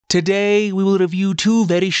Today we will review two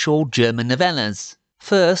very short German novellas.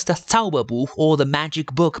 First, the Zauberbuch, or The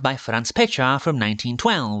Magic Book by Franz Petschar from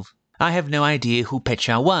 1912. I have no idea who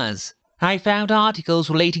Petschar was. I found articles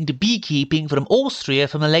relating to beekeeping from Austria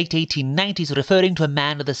from the late 1890s referring to a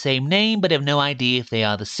man of the same name, but have no idea if they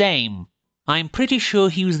are the same. I'm pretty sure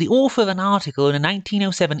he was the author of an article in a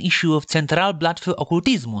 1907 issue of Zentralblatt für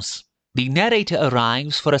Okkultismus. The narrator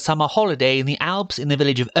arrives for a summer holiday in the Alps in the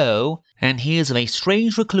village of O, and hears of a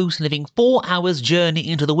strange recluse living 4 hours' journey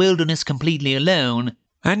into the wilderness completely alone,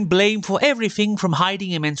 and blamed for everything from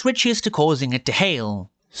hiding immense riches to causing it to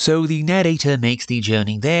hail. So the narrator makes the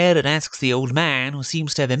journey there and asks the old man, who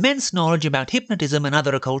seems to have immense knowledge about hypnotism and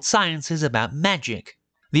other occult sciences, about magic.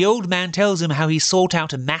 The old man tells him how he sought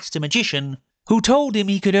out a master magician, who told him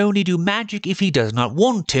he could only do magic if he does not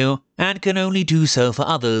want to, and can only do so for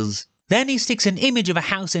others. Then he sticks an image of a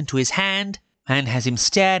house into his hand, and has him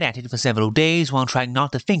stare at it for several days while trying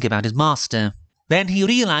not to think about his master. Then he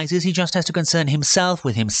realizes he just has to concern himself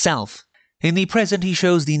with himself. In the present he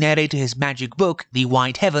shows the narrator his magic book, The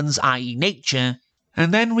White Heavens, i.e. Nature,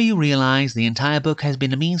 and then we realize the entire book has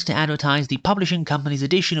been a means to advertise the publishing company's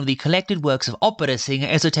edition of the collected works of opera singer,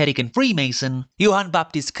 esoteric and Freemason, Johann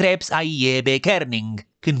Baptist Krebs, i.e. J.B. Kerning,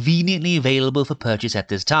 conveniently available for purchase at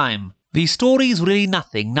this time. The story is really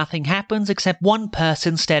nothing happens except one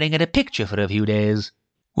person staring at a picture for a few days.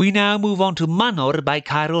 We now move on to Manor by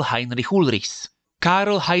Karl Heinrich Ulrichs.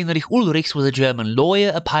 Karl Heinrich Ulrichs was a German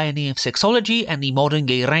lawyer, a pioneer of sexology and the modern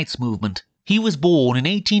gay rights movement. He was born in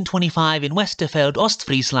 1825 in Westerfeld,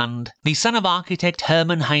 Ostfriesland, the son of architect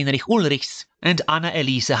Hermann Heinrich Ulrichs and Anna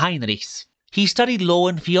Elise Heinrichs. He studied law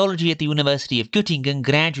and theology at the University of Göttingen,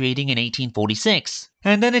 graduating in 1846,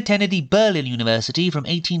 and then attended the Berlin University from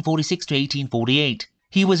 1846 to 1848.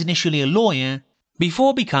 He was initially a lawyer,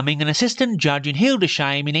 before becoming an assistant judge in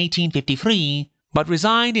Hildesheim in 1853, but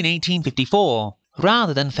resigned in 1854,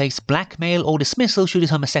 rather than face blackmail or dismissal should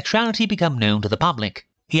his homosexuality become known to the public.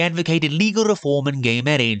 He advocated legal reform and gay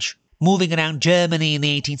marriage, moving around Germany in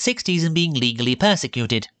the 1860s and being legally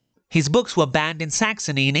persecuted. His books were banned in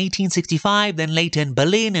Saxony in 1865, then later in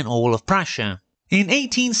Berlin and all of Prussia. In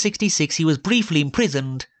 1866 he was briefly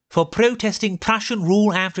imprisoned for protesting Prussian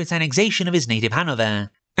rule after its annexation of his native Hanover.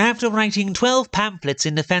 After writing 12 pamphlets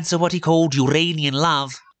in defense of what he called Uranian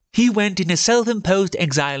love, he went into self-imposed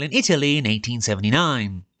exile in Italy in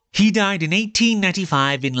 1879. He died in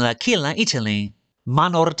 1895 in L'Aquila, Italy.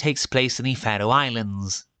 Manor takes place in the Faroe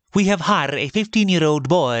Islands. We have Har, a 15-year-old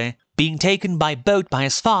boy, being taken by boat by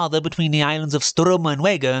his father between the islands of Stroma and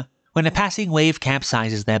Wega when a passing wave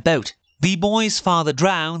capsizes their boat. The boy's father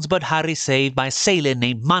drowns, but Har is saved by a sailor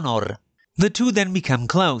named Manor. The two then become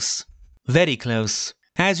close. Very close.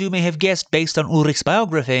 As you may have guessed based on Ulrich's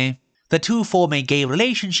biography, the two form a gay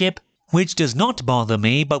relationship, which does not bother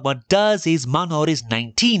me, but what does is Manor is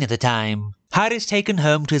 19 at the time. Har is taken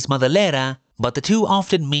home to his mother Lera, but the two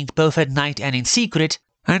often meet both at night and in secret,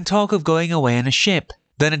 and talk of going away on a ship.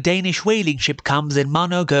 Then a Danish whaling ship comes and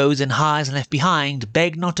Manor goes and Har is left behind,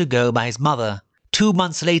 begged not to go by his mother. 2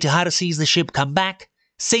 months later Har sees the ship come back,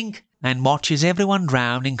 sink, and watches everyone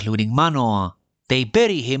drown, including Manor. They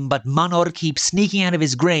bury him, but Manor keeps sneaking out of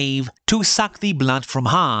his grave to suck the blood from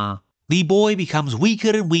Har. The boy becomes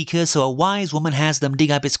weaker and weaker, so a wise woman has them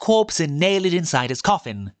dig up his corpse and nail it inside his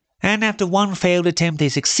coffin. And after one failed attempt they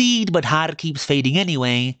succeed, but Har keeps fading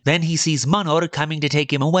anyway. Then he sees Manor coming to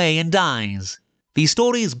take him away and dies. The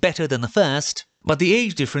story is better than the first, but the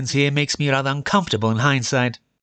age difference here makes me rather uncomfortable in hindsight.